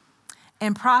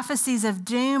 And prophecies of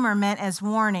doom are meant as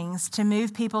warnings to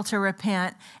move people to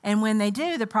repent. And when they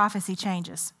do, the prophecy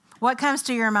changes. What comes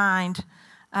to your mind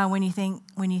when you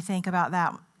think about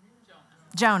that?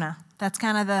 Jonah. That's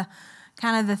kind of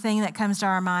the thing that comes to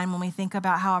our mind when we think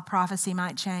about how a prophecy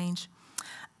might change.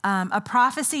 A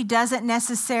prophecy doesn't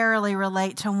necessarily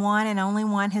relate to one and only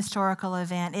one historical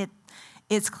event.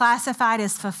 It's classified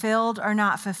as fulfilled or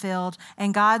not fulfilled,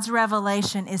 and God's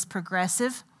revelation is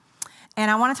progressive. And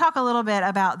I want to talk a little bit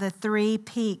about the 3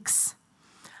 peaks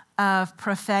of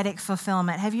prophetic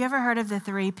fulfillment. Have you ever heard of the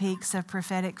 3 peaks of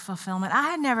prophetic fulfillment? I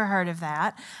had never heard of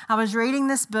that. I was reading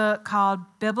this book called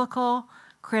Biblical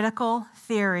Critical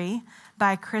Theory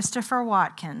by Christopher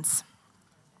Watkins.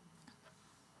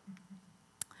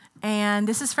 And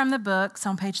this is from the book. It's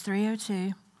on page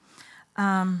 302.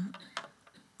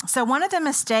 So one of the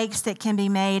mistakes that can be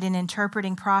made in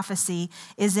interpreting prophecy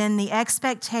is in the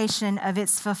expectation of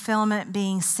its fulfillment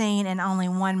being seen in only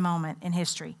one moment in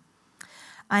history.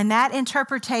 And that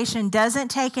interpretation doesn't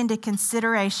take into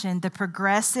consideration the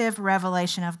progressive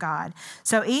revelation of God.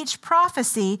 So each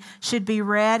prophecy should be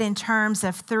read in terms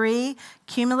of 3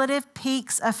 cumulative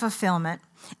peaks of fulfillment,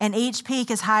 and each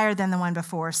peak is higher than the one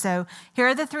before. So here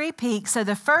are the 3 peaks. So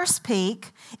the first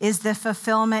peak is the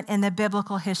fulfillment in the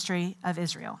biblical history of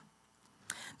Israel.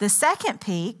 The second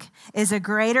peak is a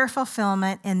greater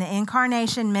fulfillment in the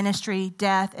incarnation, ministry,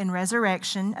 death, and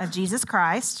resurrection of Jesus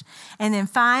Christ. And then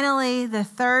finally, the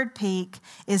third peak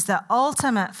is the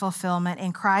ultimate fulfillment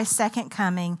in Christ's second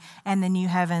coming and the new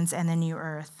heavens and the new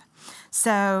earth.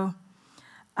 So,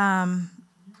 yeah,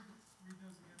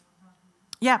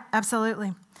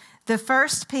 absolutely. The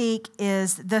first peak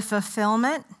is the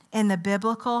fulfillment in the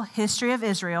biblical history of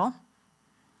Israel.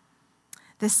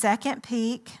 The second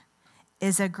peak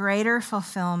is a greater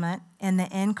fulfillment in the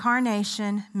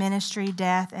incarnation, ministry,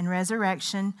 death, and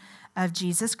resurrection of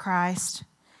Jesus Christ.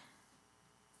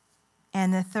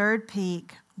 And the third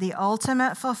peak, the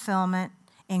ultimate fulfillment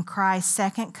in Christ's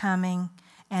second coming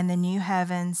and the new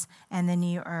heavens and the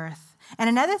new earth. And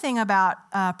another thing about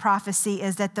prophecy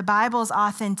is that the Bible's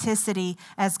authenticity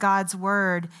as God's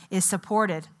word is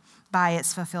supported by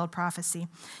its fulfilled prophecy.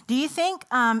 Do you think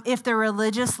if the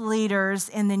religious leaders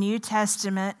in the New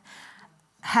Testament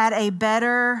had a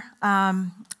better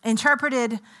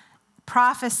interpreted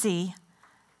prophecy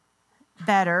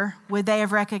better, would they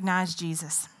have recognized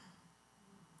Jesus?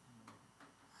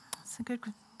 It's a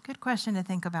good question to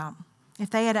think about. If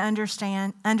they had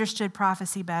understood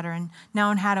prophecy better and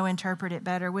known how to interpret it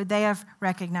better, would they have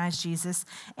recognized Jesus?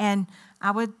 And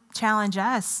I would challenge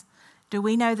us, do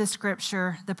we know the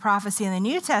scripture, the prophecy in the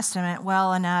New Testament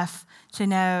well enough to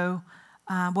know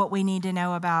what we need to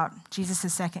know about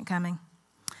Jesus' second coming?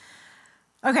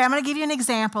 Okay, I'm going to give you an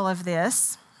example of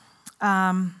this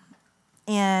in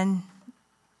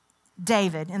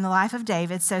David, in the life of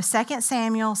David. So 2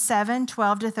 Samuel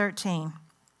 7:12-13.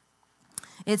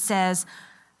 It says,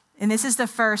 and this is the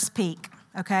first peak,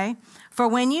 okay? For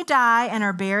when you die and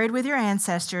are buried with your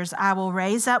ancestors, I will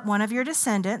raise up one of your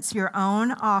descendants, your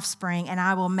own offspring, and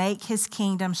I will make his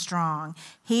kingdom strong.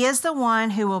 He is the one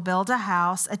who will build a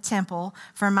house, a temple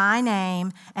for my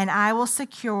name, and I will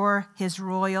secure his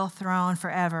royal throne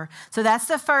forever. So that's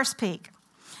the first peak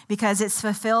because it's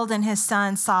fulfilled in his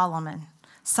son Solomon.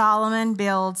 Solomon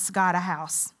builds God a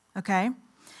house, okay?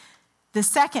 The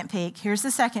second peak, here's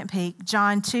the second peak,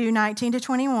 John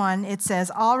 2:19-21, it says,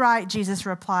 all right, Jesus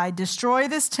replied, destroy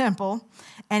this temple,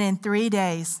 and in 3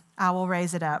 days I will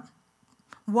raise it up.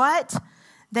 What?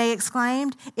 They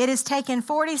exclaimed. It has taken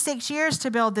 46 years to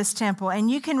build this temple,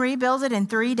 and you can rebuild it in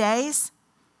 3 days?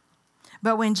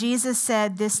 But when Jesus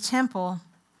said this temple,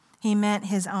 he meant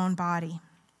his own body.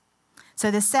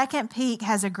 So the second peak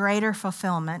has a greater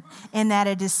fulfillment in that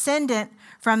a descendant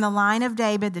from the line of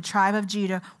David, the tribe of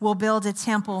Judah, will build a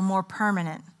temple more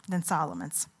permanent than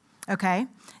Solomon's. Okay?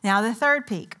 Now the third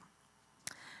peak.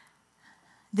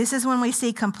 This is when we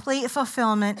see complete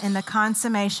fulfillment in the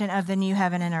consummation of the new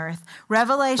heaven and earth.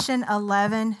 Revelation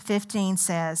 11:15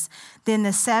 says, then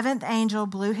the seventh angel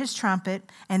blew his trumpet,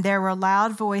 and there were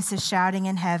loud voices shouting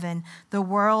in heaven, the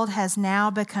world has now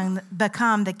become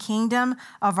the kingdom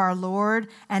of our Lord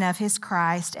and of his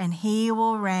Christ, and he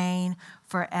will reign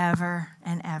forever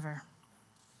and ever.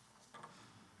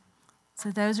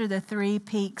 So those are the 3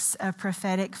 peaks of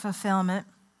prophetic fulfillment.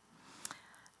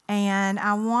 And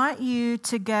I want you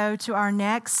to go to our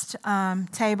next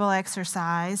table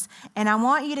exercise, and I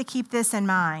want you to keep this in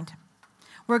mind.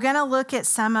 We're going to look at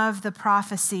some of the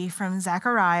prophecy from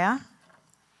Zechariah.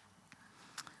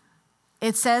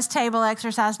 It says table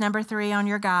exercise number 3 on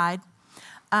your guide.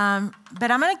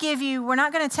 But I'm going to give you, we're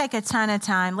not going to take a ton of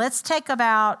time. Let's take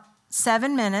about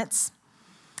 7 minutes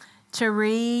to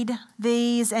read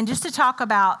these and just to talk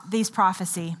about this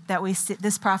prophecy that we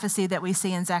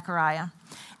see in Zechariah.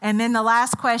 And then the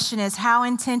last question is, how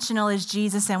intentional is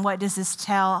Jesus and what does this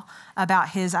tell about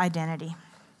his identity?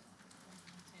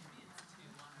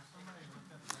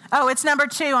 Oh, it's number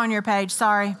 2 on your page.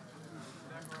 Sorry.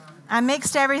 I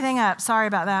mixed everything up. Sorry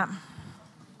about that.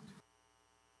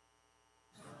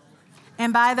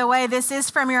 And by the way, this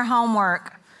is from your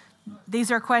homework.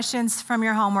 These are questions from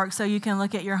your homework, so you can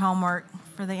look at your homework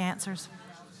for the answers.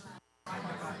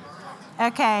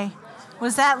 Okay.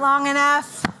 Was that long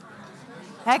enough?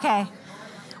 Okay.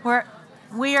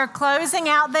 We are closing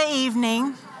out the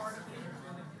evening.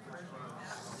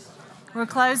 We're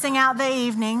closing out the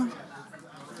evening.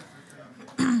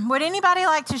 Would anybody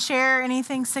like to share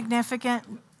anything significant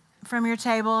from your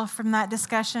table from that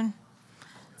discussion?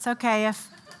 It's okay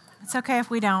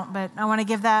if we don't, but I want to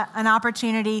give that an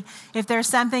opportunity. If there's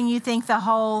something you think the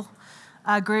whole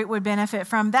group would benefit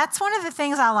from. That's one of the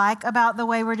things I like about the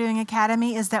way we're doing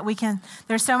Academy is that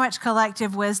there's so much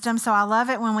collective wisdom. So I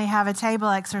love it when we have a table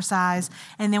exercise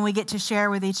and then we get to share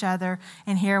with each other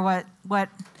and hear what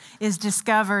is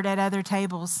discovered at other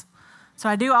tables. So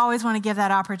I do always want to give that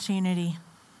opportunity.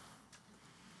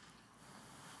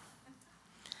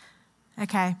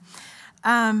 Okay.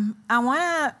 I want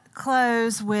to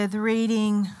close with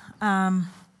reading a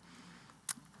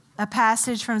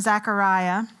passage from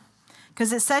Zechariah,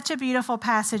 because it's such a beautiful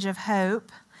passage of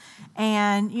hope.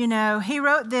 And, you know, he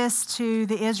wrote this to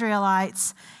the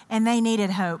Israelites, and they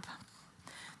needed hope.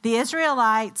 The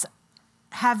Israelites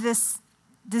have this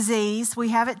disease. We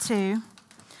have it too.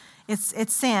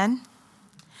 It's sin.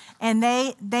 And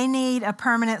they need a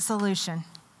permanent solution,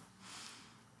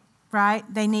 right?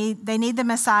 They need the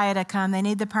Messiah to come. They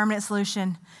need the permanent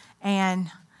solution. And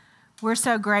we're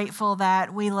so grateful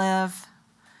that we live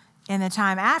in the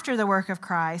time after the work of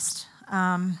Christ.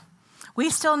 We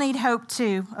still need hope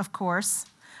too, of course.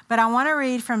 But I want to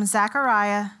read from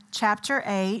Zechariah chapter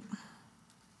 8,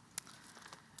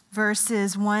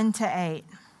 verses 1 to 8.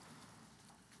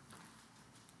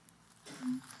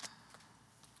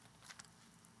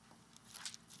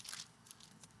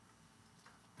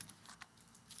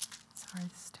 Sorry,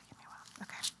 this is taking me a while.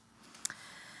 Okay.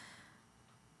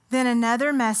 Then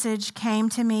another message came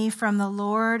to me from the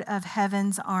Lord of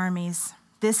heaven's armies.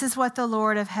 This is what the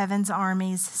Lord of heaven's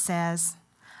armies says.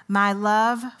 My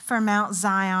love for Mount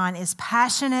Zion is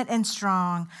passionate and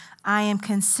strong. I am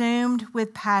consumed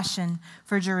with passion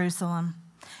for Jerusalem.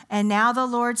 And now the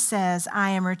Lord says, I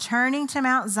am returning to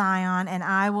Mount Zion, and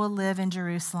I will live in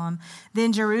Jerusalem.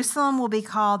 Then Jerusalem will be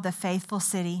called the faithful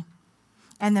city,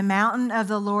 and the mountain of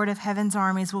the Lord of heaven's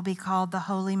armies will be called the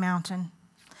holy mountain.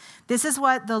 This is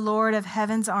what the Lord of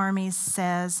heaven's armies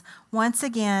says. Once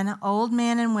again, old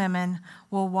men and women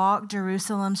will walk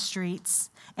Jerusalem's streets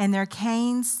and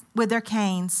with their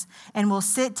canes, and will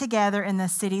sit together in the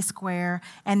city square,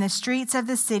 and the streets of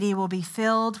the city will be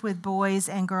filled with boys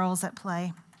and girls at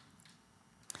play.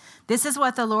 This is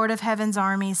what the Lord of heaven's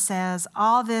armies says.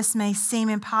 All this may seem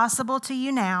impossible to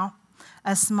you now,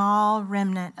 a small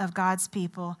remnant of God's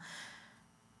people.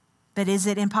 But is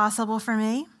it impossible for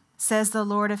me? Says the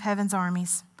Lord of heaven's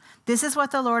armies. This is what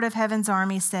the Lord of heaven's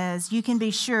armies says. You can be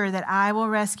sure that I will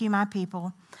rescue my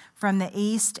people from the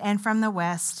east and from the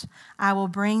west. I will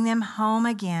bring them home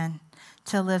again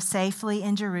to live safely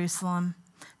in Jerusalem.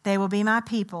 They will be my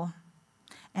people,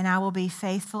 and I will be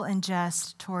faithful and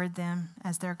just toward them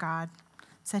as their God.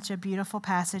 Such a beautiful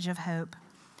passage of hope.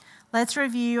 Let's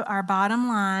review our bottom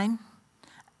line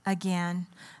again.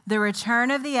 The return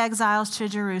of the exiles to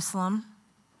Jerusalem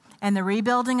and the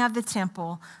rebuilding of the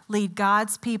temple lead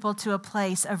God's people to a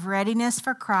place of readiness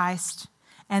for Christ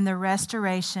and the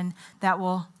restoration that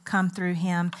will come through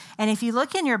him. And if you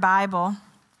look in your Bible,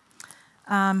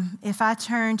 if I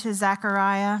turn to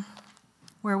Zechariah,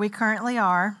 where we currently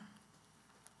are,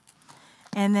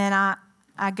 and then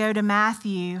I go to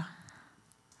Matthew,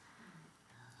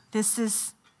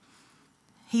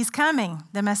 he's coming.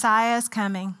 The Messiah is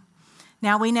coming.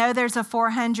 Now, we know there's a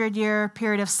 400-year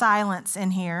period of silence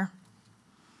in here.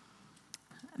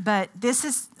 But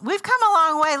we've come a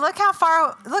long way. Look how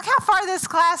far this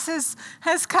class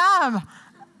has come.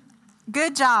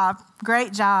 Good job.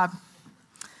 Great job.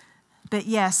 But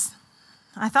yes,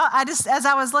 as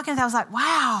I was looking at that, I was like,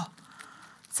 wow,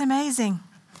 it's amazing.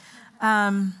 So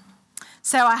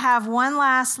I have one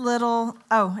last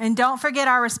and don't forget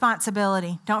our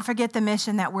responsibility. Don't forget the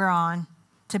mission that we're on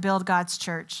to build God's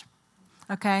church.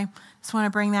 Okay? Just want to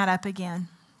bring that up again.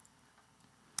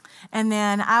 And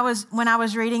then when I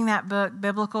was reading that book,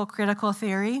 Biblical Critical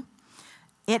Theory,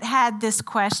 it had this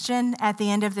question at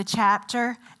the end of the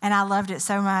chapter, and I loved it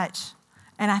so much.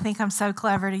 And I think I'm so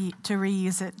clever to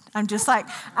reuse it. I'm just like,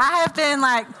 I have been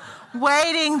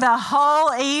waiting the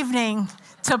whole evening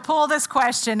to pull this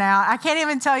question out. I can't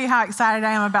even tell you how excited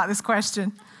I am about this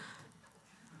question.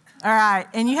 All right,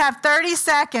 and you have 30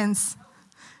 seconds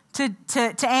to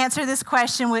answer this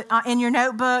question in your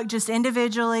notebook, just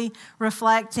individually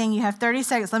reflecting. You have 30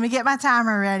 seconds. Let me get my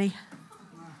timer ready.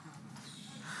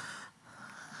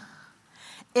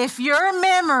 If your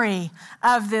memory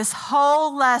of this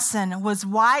whole lesson was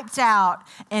wiped out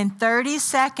in 30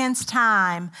 seconds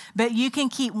time, but you can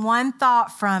keep one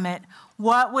thought from it,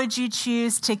 what would you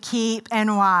choose to keep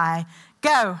and why?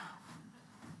 Go.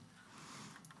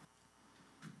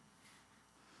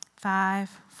 5,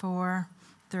 4,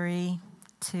 3,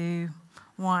 2,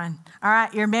 1. All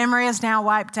right, your memory is now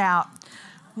wiped out.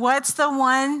 What's the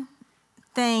one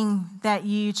thing that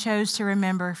you chose to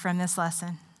remember from this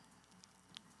lesson?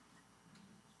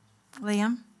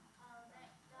 Liam?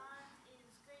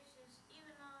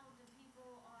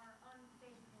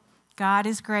 God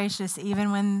is gracious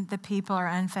even when the people are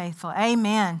unfaithful.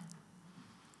 Amen.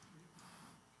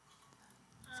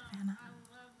 I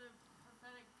love the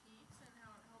prophetic peaks and how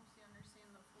it helps you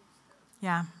understand the full scope.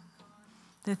 Yeah.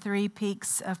 The 3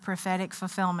 peaks of prophetic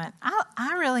fulfillment.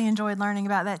 I really enjoyed learning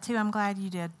about that too. I'm glad you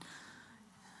did.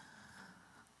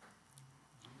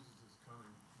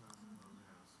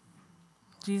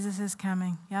 Jesus is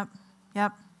coming. Yep.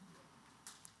 Yep.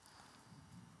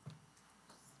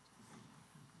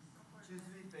 Choose to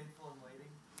be faithful in waiting.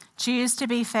 Choose to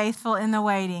be faithful in the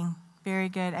waiting. Very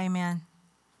good. Amen.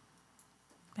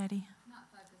 Betty? Not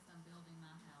focused on building my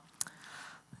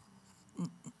house.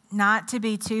 Not to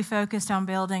be too focused on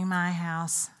building my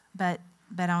house, but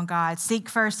on God. Seek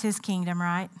first his kingdom,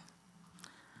 right?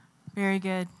 Very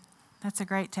good. That's a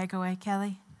great takeaway.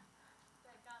 Kelly?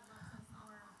 That God loves us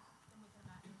more than we can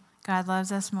imagine. God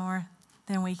loves us more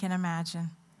than we can imagine.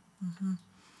 Mm-hmm.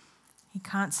 He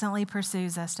constantly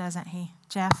pursues us, doesn't he?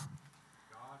 Jeff?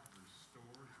 God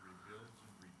restores, rebuilds,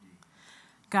 and redeems.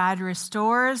 God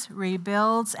restores,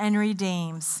 rebuilds, and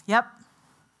redeems. Yep.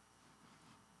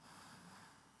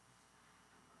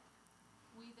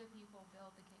 We the people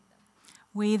build the kingdom.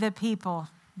 We the people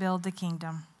build the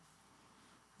kingdom.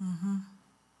 Mm-hmm.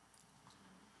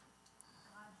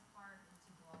 God's heart is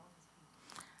to dwell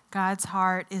with God's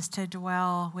heart is to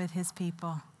dwell with his his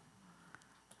people. people.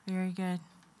 Very good.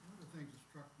 One of the things that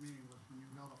struck me was when you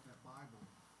held up that Bible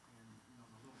and,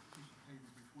 the little piece of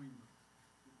paper between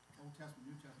the Old Testament,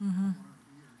 New Testament, Mhm.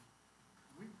 100 years.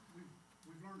 We've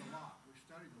learned a lot. We've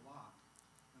studied a lot.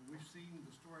 And we've seen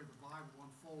the story of the Bible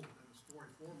unfold in a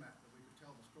story format that we could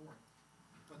tell the story.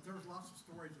 But there's lots of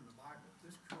stories in the Bible.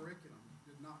 This curriculum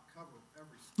did not cover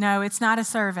every story. No, it's not a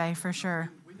survey for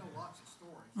sure. We know lots of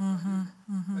stories.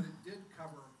 Mm-hmm. But it did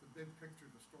cover the big picture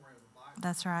of the story of the Bible.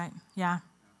 That's right. Yeah.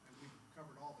 And we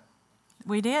covered all that.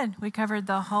 We did. We covered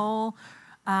the whole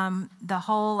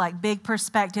like big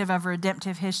perspective of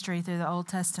redemptive history through the Old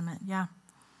Testament. Yeah.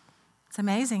 It's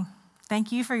amazing.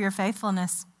 Thank you for your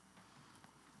faithfulness.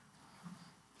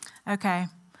 Okay.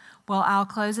 Well, I'll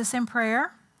close us in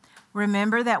prayer.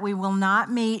 Remember that we will not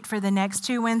meet for the next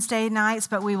 2 Wednesday nights,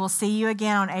 but we will see you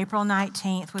again on April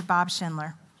 19th with Bob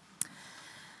Schindler.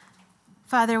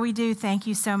 Father, we do thank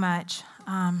you so much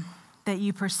that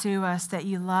you pursue us, that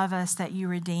you love us, that you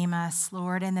redeem us,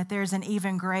 Lord, and that there's an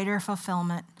even greater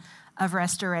fulfillment of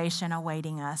restoration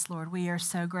awaiting us, Lord. We are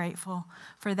so grateful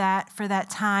for that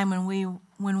time when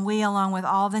we, along with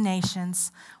all the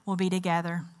nations, will be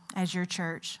together as your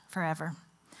church forever.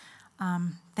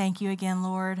 Thank you again,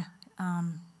 Lord.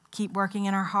 Keep working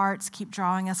in our hearts. Keep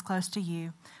drawing us close to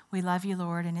you. We love you,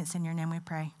 Lord, and it's in your name we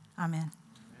pray. Amen.